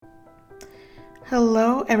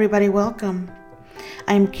Hello, everybody. Welcome.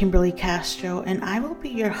 I'm Kimberly Castro, and I will be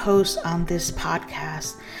your host on this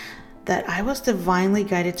podcast that I was divinely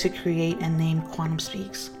guided to create and name Quantum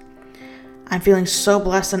Speaks. I'm feeling so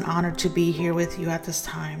blessed and honored to be here with you at this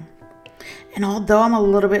time. And although I'm a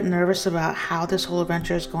little bit nervous about how this whole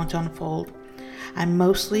adventure is going to unfold, I'm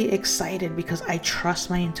mostly excited because I trust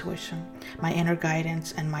my intuition, my inner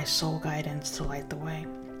guidance, and my soul guidance to light the way.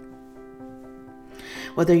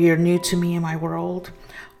 Whether you're new to me and my world,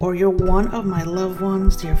 or you're one of my loved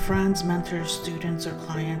ones, dear friends, mentors, students, or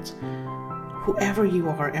clients, whoever you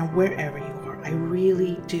are and wherever you are, I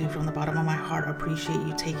really do from the bottom of my heart appreciate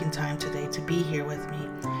you taking time today to be here with me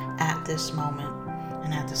at this moment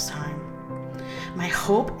and at this time. My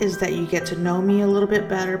hope is that you get to know me a little bit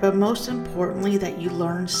better, but most importantly, that you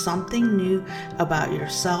learn something new about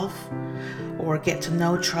yourself or get to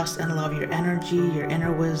know, trust, and love your energy, your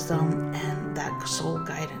inner wisdom, and that soul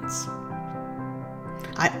guidance.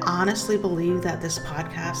 I honestly believe that this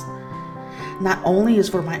podcast not only is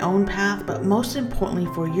for my own path, but most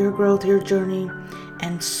importantly for your growth, your journey,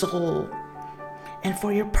 and soul, and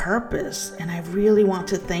for your purpose. And I really want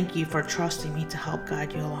to thank you for trusting me to help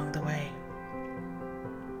guide you along the way.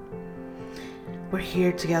 We're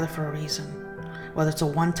here together for a reason. Whether it's a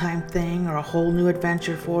one-time thing or a whole new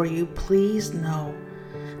adventure for you, please know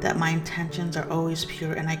that my intentions are always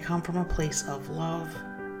pure and I come from a place of love,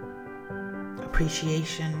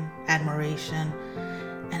 appreciation, admiration,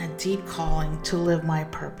 and a deep calling to live my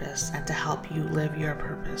purpose and to help you live your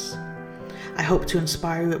purpose. I hope to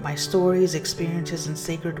inspire you with my stories, experiences, and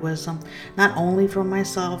sacred wisdom, not only from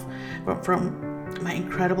myself, but from my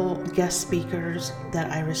incredible guest speakers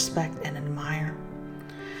that I respect and admire.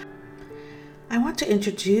 I want to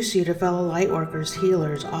introduce you to fellow lightworkers,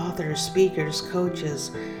 healers, authors, speakers, coaches,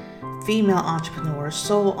 female entrepreneurs,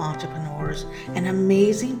 soul entrepreneurs, and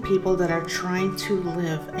amazing people that are trying to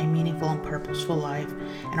live a meaningful and purposeful life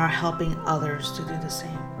and are helping others to do the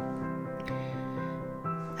same.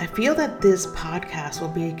 I feel that this podcast will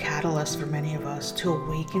be a catalyst for many of us to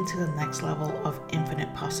awaken to the next level of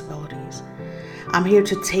infinite possibilities. I'm here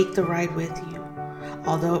to take the ride with you.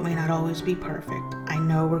 Although it may not always be perfect, I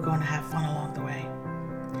know we're going to have fun along the way.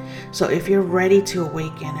 So if you're ready to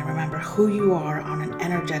awaken and remember who you are on an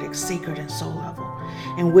energetic, sacred, and soul level,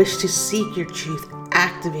 and wish to seek your truth,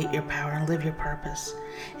 activate your power, and live your purpose,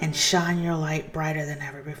 and shine your light brighter than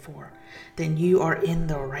ever before, then you are in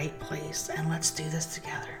the right place, and let's do this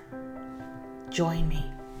together. Join me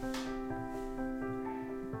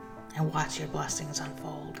and watch your blessings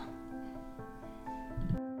unfold.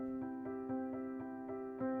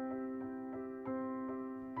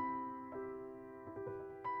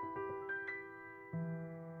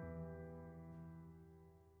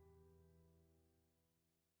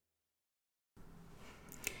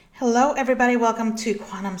 Hello, everybody. Welcome to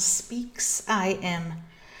Quantum Speaks. I am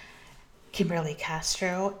Kimberly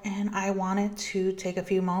Castro, and I wanted to take a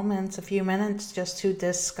few minutes just to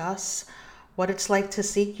discuss what it's like to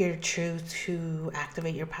seek your truth, to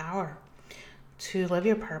activate your power, to live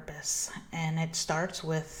your purpose. And it starts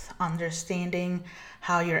with understanding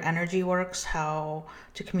how your energy works, how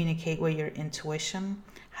to communicate with your intuition,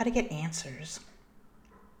 how to get answers.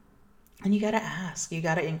 And you got to ask, you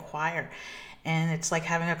got to inquire. And it's like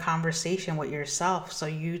having a conversation with yourself. So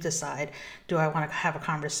you decide, do I want to have a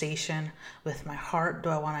conversation with my heart? Do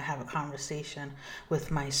I want to have a conversation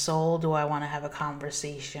with my soul? Do I want to have a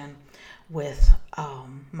conversation with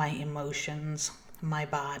my emotions, my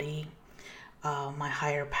body, my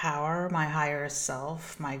higher power, my higher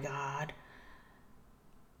self, my God,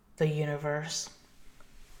 the universe?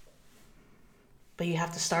 But you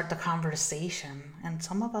have to start the conversation. And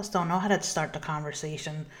some of us don't know how to start the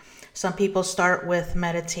conversation. Some people start with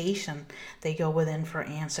meditation. They go within for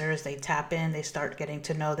answers. They tap in. They start getting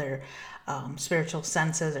to know their spiritual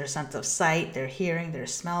senses, their sense of sight, their hearing, their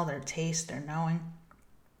smell, their taste, their knowing.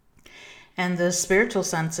 And the spiritual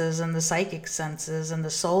senses and the psychic senses and the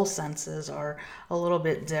soul senses are a little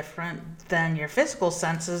bit different than your physical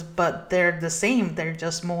senses, but they're the same. They're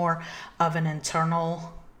just more of an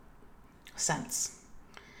internal sense.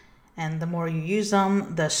 And the more you use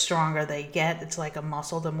them, the stronger they get. It's like a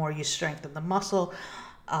muscle. The more you strengthen the muscle,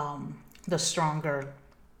 the stronger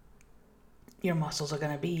your muscles are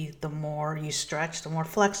going to be. The more you stretch, the more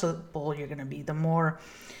flexible you're going to be. The more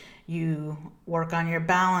you work on your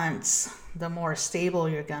balance, the more stable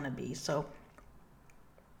you're going to be. So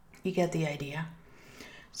you get the idea.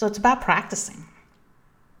 So it's about practicing.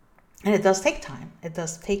 And it does take time. It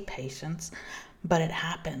does take patience. But it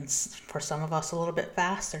happens for some of us a little bit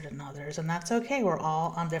faster than others, and that's okay. We're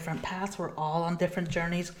all on different paths. We're all on different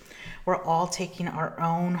journeys. We're all taking our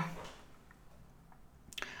own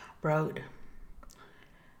road.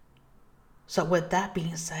 So with that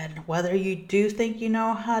being said, whether you do think you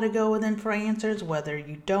know how to go within for answers, whether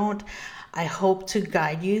you don't, I hope to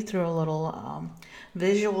guide you through a little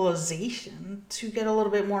visualization to get a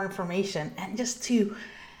little bit more information and just to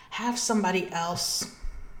have somebody else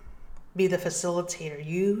be the facilitator.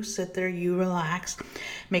 You sit there, you relax,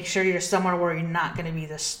 make sure you're somewhere where you're not going to be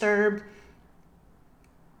disturbed.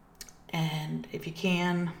 And if you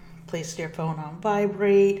can, place your phone on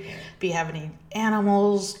vibrate. If you have any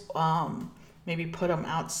animals, maybe put them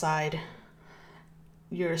outside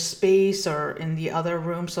your space or in the other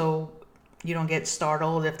room so you don't get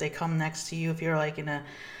startled if they come next to you. If you're like in a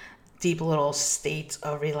deep little state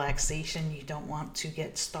of relaxation, you don't want to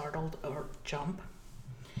get startled or jump.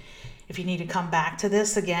 If you need to come back to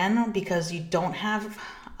this again because you don't have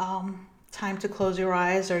time to close your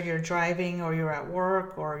eyes, or you're driving, or you're at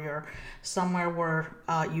work, or you're somewhere where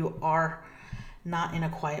you are not in a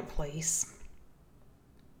quiet place,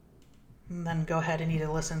 and then go ahead and either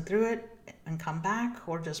listen through it and come back,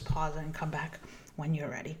 or just pause and come back when you're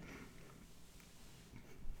ready.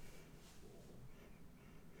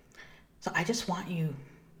 So I just want you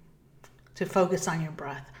to focus on your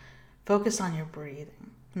breath. Focus on your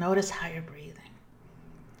breathing. Notice how you're breathing.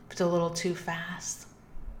 If it's a little too fast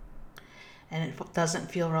and it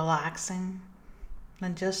doesn't feel relaxing,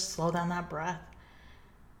 then just slow down that breath.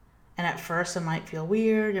 And at first it might feel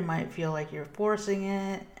weird. It might feel like you're forcing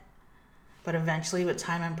it. But eventually, with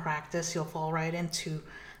time and practice, you'll fall right into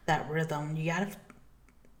that rhythm. You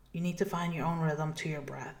need to find your own rhythm to your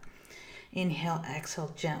breath. Inhale,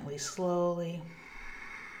 exhale gently, slowly.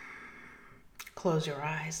 Close your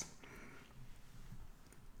eyes.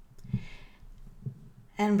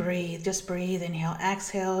 And breathe. Just breathe. Inhale,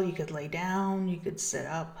 exhale. You could lay down. You could sit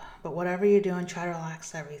up. But whatever you're doing, try to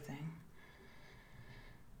relax everything.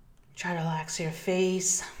 Try to relax your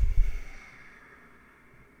face.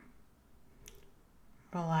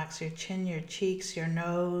 Relax your chin, your cheeks, your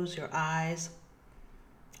nose, your eyes.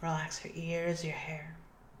 Relax your ears, your hair.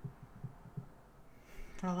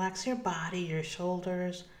 Relax your body, your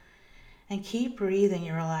shoulders. And keep breathing.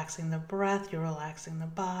 You're relaxing the breath. You're relaxing the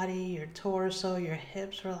body, your torso, your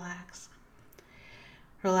hips. Relax.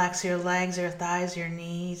 Relax your legs, your thighs, your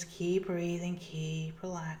knees. Keep breathing. Keep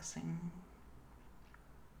relaxing.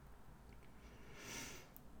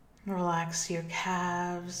 Relax your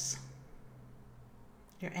calves,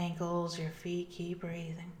 your ankles, your feet. Keep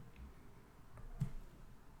breathing.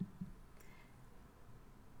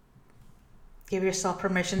 Give yourself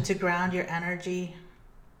permission to ground your energy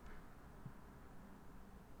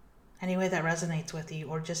any way that resonates with you,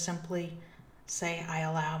 or just simply say, I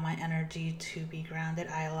allow my energy to be grounded.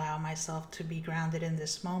 I allow myself to be grounded in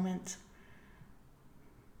this moment.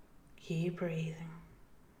 Keep breathing.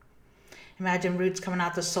 Imagine roots coming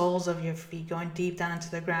out the soles of your feet, going deep down into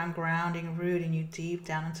the ground, grounding, rooting you deep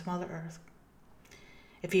down into Mother Earth.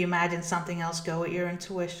 If you imagine something else, go with your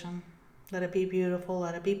intuition. Let it be beautiful.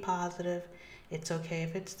 Let it be positive. It's okay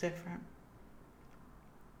if it's different.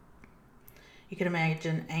 You could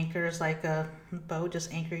imagine anchors like a boat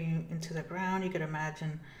just anchoring you into the ground. You could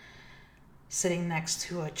imagine sitting next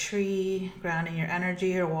to a tree, grounding your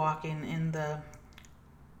energy, or walking in the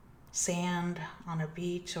sand on a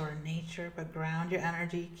beach or in nature, but ground your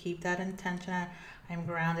energy. Keep that intention. I'm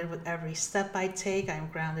grounded with every step I take. I'm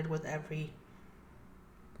grounded with every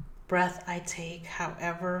breath I take.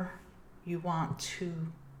 However you want to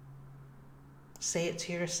say it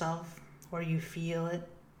to yourself, or you feel it.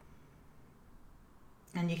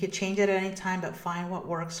 And you could change it at any time, but find what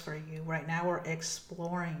works for you. Right now we're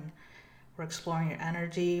exploring. We're exploring your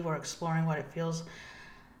energy. We're exploring what it feels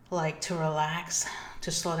like to relax,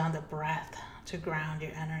 to slow down the breath, to ground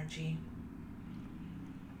your energy.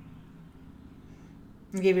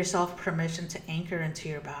 And give yourself permission to anchor into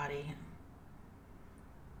your body.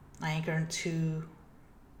 I anchor into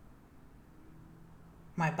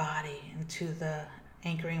my body, into the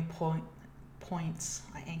anchoring points.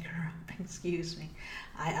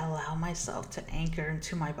 I allow myself to anchor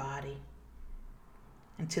into my body,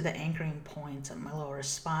 into the anchoring points of my lower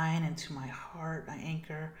spine, into my heart. I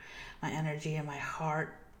anchor my energy in my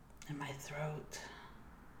heart, in my throat,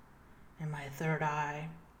 in my third eye.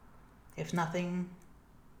 If nothing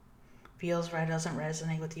feels right, doesn't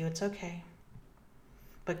resonate with you, it's okay.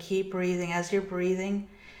 But keep breathing. As you're breathing,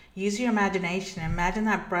 use your imagination. Imagine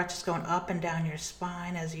that breath just going up and down your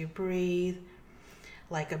spine as you breathe,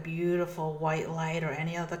 like a beautiful white light or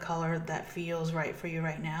any other color that feels right for you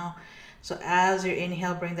right now. So as you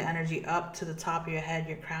inhale, bring the energy up to the top of your head,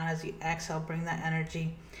 your crown. As you exhale, bring that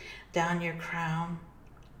energy down your crown,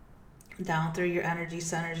 down through your energy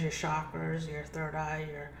centers, your chakras, your third eye,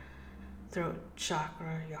 your throat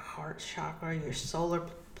chakra, your heart chakra, your solar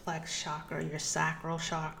plex chakra, your sacral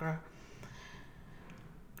chakra,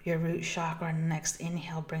 your root chakra. Next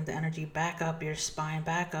inhale, bring the energy back up your spine,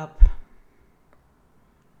 back up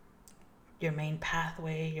your main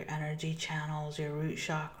pathway, your energy channels, your root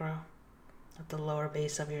chakra at the lower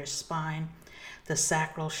base of your spine, the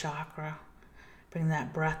sacral chakra. Bring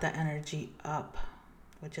that breath, that energy up,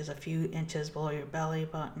 which is a few inches below your belly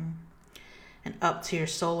button, and up to your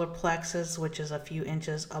solar plexus, which is a few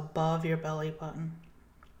inches above your belly button.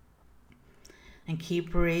 And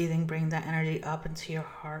keep breathing. Bring that energy up into your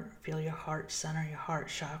heart. Feel your heart center, your heart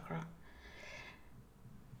chakra.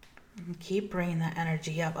 And keep bringing that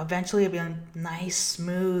energy up. Eventually it'll be a nice,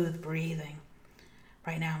 smooth breathing.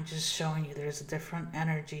 Right now I'm just showing you there's different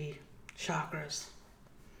energy chakras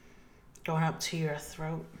going up to your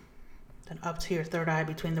throat, then up to your third eye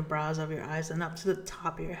between the brows of your eyes, and up to the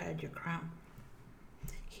top of your head, your crown.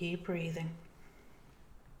 Keep breathing.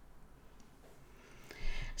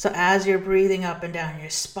 So as you're breathing up and down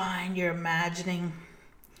your spine, you're imagining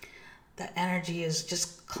that energy is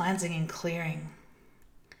just cleansing and clearing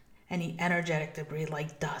any energetic debris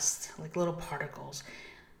like dust, like little particles.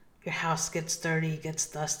 Your house gets dirty, gets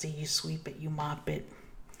dusty, you sweep it, you mop it,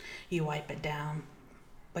 you wipe it down.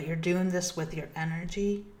 But you're doing this with your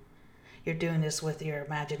energy. You're doing this with your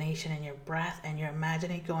imagination and your breath, and you're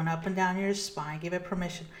imagining going up and down your spine. Give it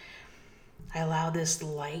permission. I allow this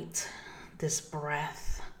light, this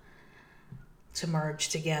breath to merge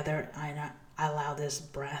together. I allow this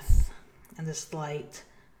breath and this light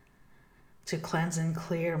to cleanse and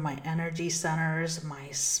clear my energy centers, my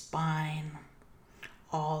spine,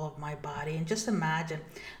 all of my body. And just imagine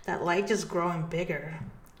that light just growing bigger.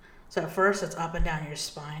 So at first it's up and down your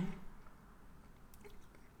spine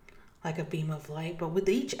like a beam of light, but with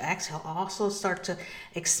each exhale also start to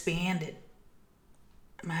expand it.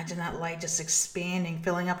 Imagine that light just expanding,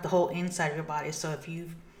 filling up the whole inside of your body. So if you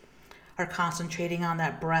are concentrating on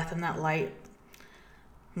that breath and that light,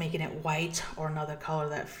 making it white or another color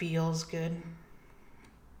that feels good. It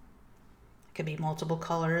could be multiple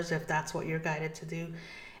colors if that's what you're guided to do.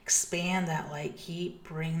 Expand that light, keep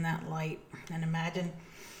bringing that light, and imagine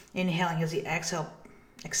inhaling as you exhale.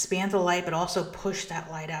 Expand the light, but also push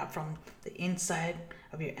that light out from the inside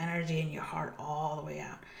of your energy and your heart all the way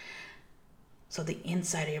out. So the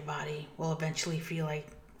inside of your body will eventually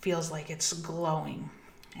feels like it's glowing.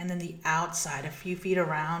 And then the outside, a few feet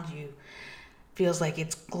around you, feels like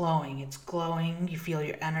it's glowing. It's glowing. You feel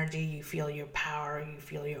your energy, you feel your power, you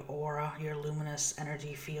feel your aura, your luminous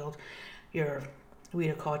energy field, your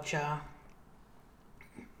Viracocha.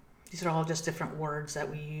 These are all just different words that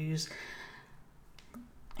we use.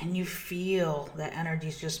 And you feel that energy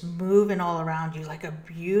is just moving all around you like a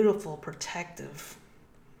beautiful, protective,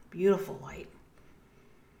 beautiful light.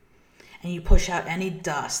 And you push out any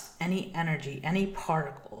dust, any energy, any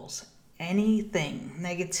particles, anything,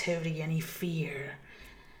 negativity, any fear,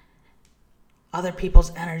 other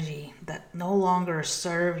people's energy that no longer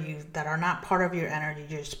serve you, that are not part of your energy.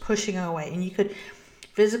 You're just pushing it away. And you could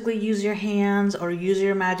physically use your hands or use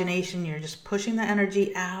your imagination. You're just pushing the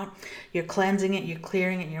energy out. You're cleansing it. You're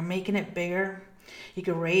clearing it. You're making it bigger. You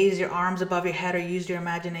could raise your arms above your head or use your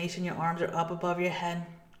imagination. Your arms are up above your head.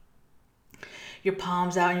 Your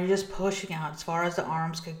palms out, and you're just pushing out as far as the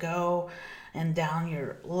arms could go and down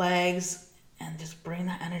your legs, and just bring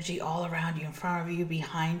that energy all around you, in front of you,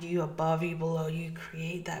 behind you, above you, below you.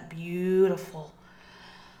 Create that beautiful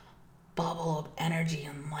bubble of energy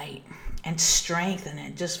and light, and strengthen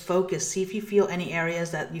it. Just focus. See if you feel any areas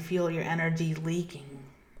that you feel your energy leaking.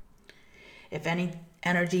 If any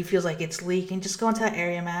energy feels like it's leaking, just go into that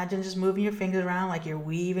area. Imagine just moving your fingers around like you're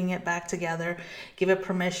weaving it back together. Give it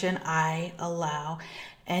permission. I allow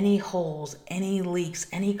any holes, any leaks,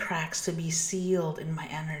 any cracks to be sealed in my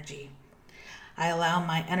energy. I allow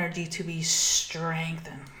my energy to be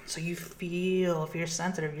strengthened. So you feel, if you're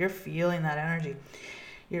sensitive, you're feeling that energy.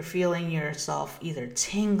 You're feeling yourself either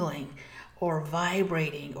tingling or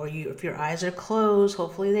vibrating, or if your eyes are closed,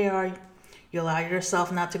 hopefully they are, you allow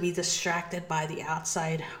yourself not to be distracted by the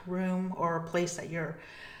outside room or a place that you're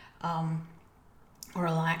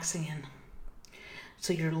relaxing in.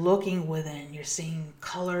 So you're looking within, you're seeing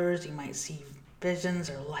colors, you might see visions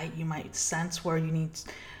or light, you might sense where you need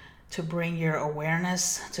to bring your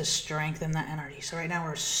awareness to strengthen that energy. So right now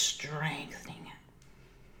we're strengthening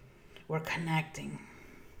it. We're connecting.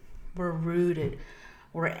 We're rooted.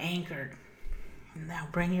 We're anchored. Now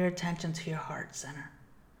bring your attention to your heart center.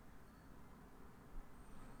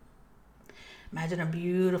 Imagine a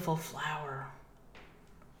beautiful flower.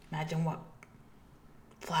 Imagine what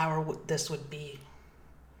flower this would be.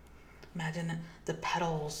 Imagine the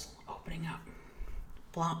petals opening up,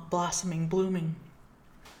 blossoming, blooming.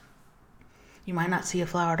 You might not see a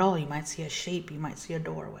flower at all. You might see a shape. You might see a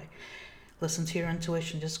doorway. Listen to your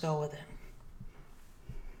intuition. Just go with it.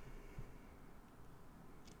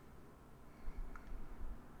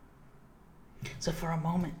 So for a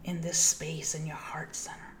moment in this space in your heart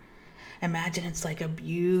center, imagine it's like a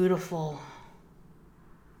beautiful,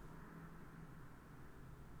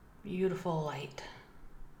 beautiful light.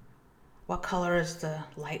 What color is the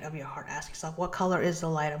light of your heart? Ask yourself, what color is the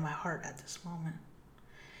light of my heart at this moment?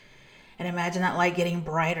 And imagine that light getting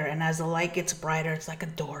brighter. And as the light gets brighter, it's like a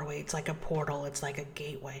doorway. It's like a portal. It's like a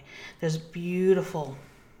gateway. There's beautiful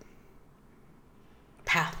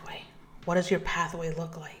pathway. What does your pathway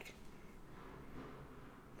look like?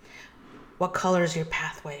 What color is your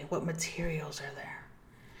pathway? What materials are there?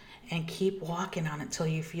 And keep walking on it till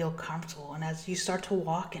you feel comfortable. And as you start to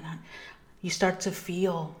walk in it, you start to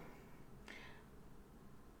feel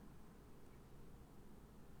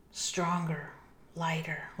stronger,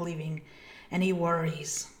 lighter, leaving any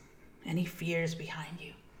worries, any fears behind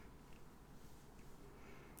you.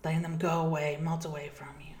 Letting them go away, melt away from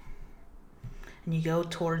you. And you go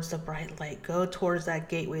towards the bright light. Go towards that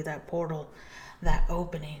gateway, that portal, that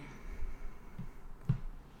opening.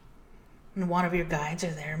 And one of your guides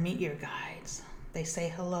are there. Meet your guides. They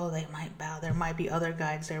say hello. They might bow. There might be other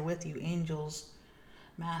guides there with you. Angels,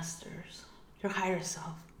 masters, your higher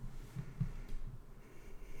self.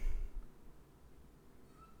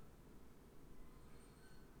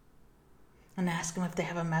 And ask them if they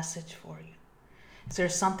have a message for you. Is there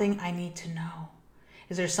something I need to know?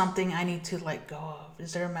 Is there something I need to let go of?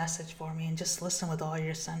 Is there a message for me? And just listen with all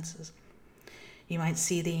your senses. You might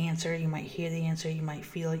see the answer, you might hear the answer, you might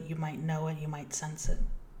feel it, you might know it, you might sense it.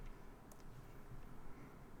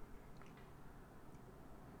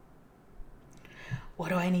 What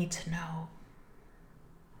do I need to know?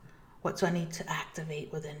 What do I need to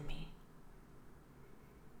activate within me?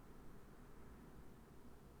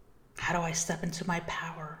 How do I step into my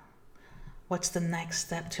power? What's the next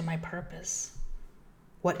step to my purpose?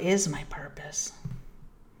 What is my purpose?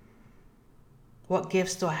 What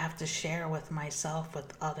gifts do I have to share with myself,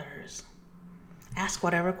 with others? Ask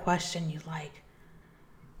whatever question you like.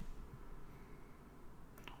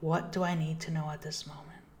 What do I need to know at this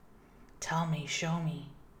moment? Tell me, show me.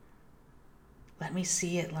 Let me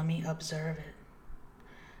see it, let me observe it.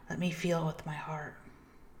 Let me feel it with my heart.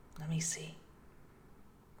 Let me see.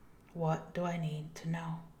 What do I need to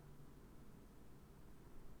know?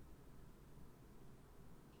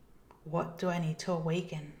 What do I need to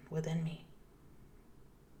awaken within me?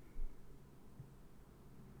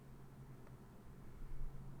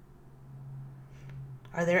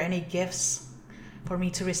 Are there any gifts for me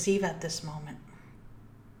to receive at this moment?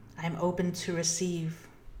 I am open to receive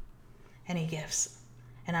any gifts,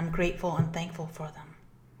 and I'm grateful and thankful for them.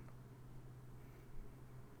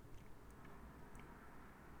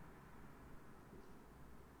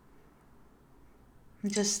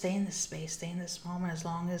 And just stay in this space, stay in this moment as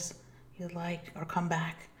long as you like, or come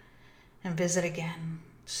back and visit again.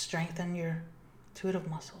 Strengthen your intuitive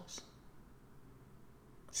muscles.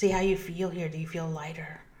 See how you feel here. Do you feel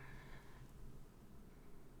lighter?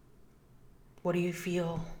 What do you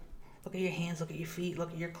feel? Look at your hands, look at your feet,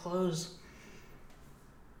 look at your clothes.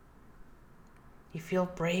 You feel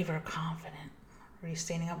brave or confident? Are you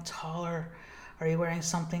standing up taller? Are you wearing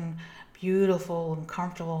something beautiful and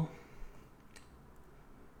comfortable?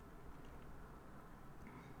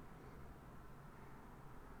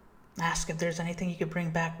 Ask if there's anything you could bring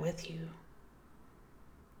back with you.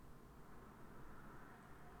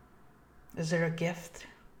 Is there a gift?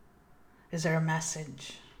 Is there a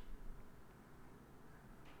message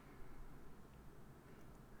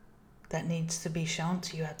that needs to be shown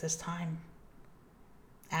to you at this time?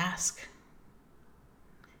 Ask.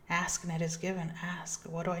 Ask and it is given. Ask.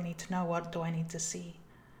 What do I need to know? What do I need to see?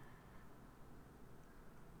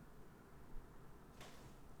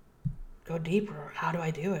 Go deeper. How do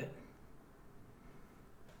I do it?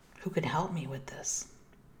 Who can help me with this?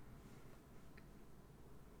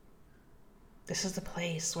 This is the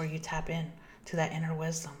place where you tap in to that inner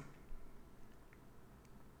wisdom.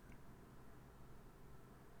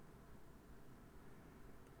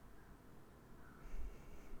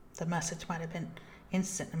 The message might have been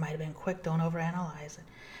instant, it might have been quick. Don't overanalyze it.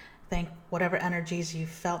 Think whatever energies you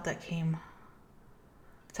felt that came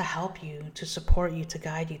to help you, to support you, to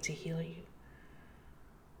guide you, to heal you.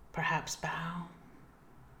 Perhaps bow,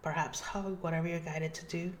 perhaps hug, whatever you're guided to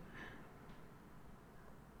do.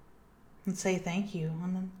 And say thank you,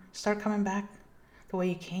 and then start coming back the way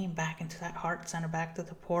you came, back into that heart center, back to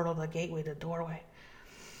the portal, the gateway, the doorway.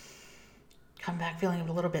 Come back feeling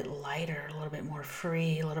a little bit lighter, a little bit more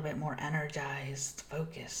free, a little bit more energized,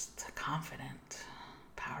 focused, confident,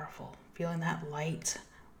 powerful. Feeling that light,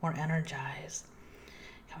 more energized.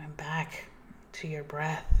 Coming back to your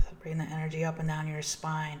breath. Bring the energy up and down your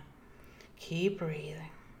spine. Keep breathing.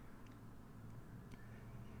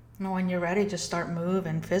 And when you're ready, just start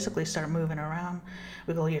moving, physically start moving around.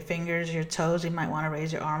 Wiggle your fingers, your toes. You might want to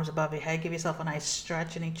raise your arms above your head. Give yourself a nice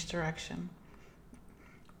stretch in each direction.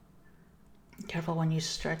 Careful when you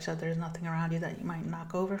stretch that there's nothing around you that you might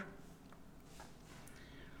knock over.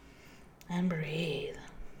 And breathe.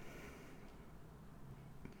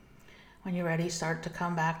 When you're ready, start to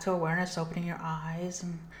come back to awareness, opening your eyes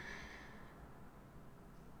and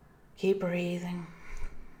keep breathing.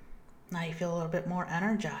 Now you feel a little bit more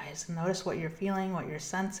energized. Notice what you're feeling, what you're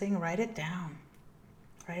sensing. Write it down.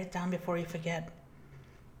 Write it down before you forget.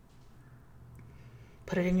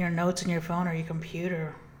 Put it in your notes in your phone or your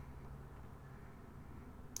computer.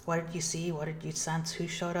 What did you see? What did you sense? Who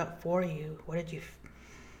showed up for you? Where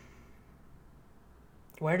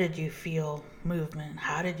did you feel movement?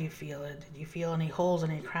 How did you feel it? Did you feel any holes,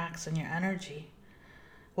 any cracks in your energy?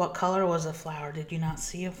 What color was the flower? Did you not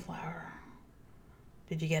see a flower?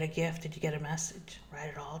 Did you get a gift? Did you get a message? Write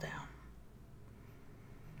it all down.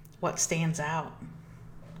 What stands out?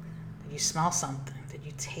 Did you smell something? Did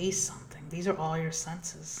you taste something? These are all your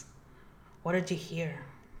senses. What did you hear?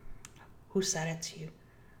 Who said it to you?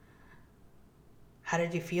 How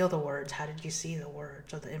did you feel the words? How did you see the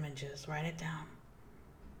words or the images? Write it down.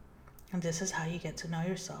 And this is how you get to know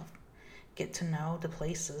yourself. Get to know the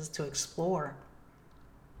places to explore.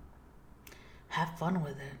 Have fun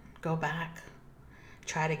with it. Go back.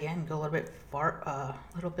 Try it again. Go a little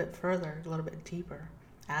bit further, a little bit deeper.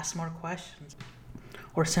 Ask more questions.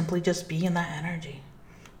 Or simply just be in that energy.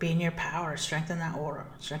 Be in your power. Strengthen that aura.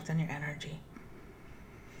 Strengthen your energy.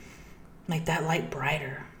 Make that light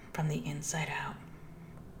brighter from the inside out.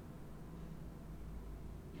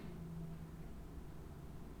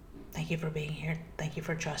 Thank you for being here. Thank you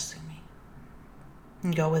for trusting me.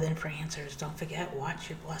 And go within for answers. Don't forget, watch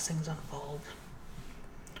your blessings unfold.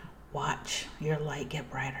 Watch your light get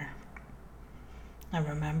brighter. And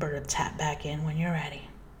remember to tap back in when you're ready.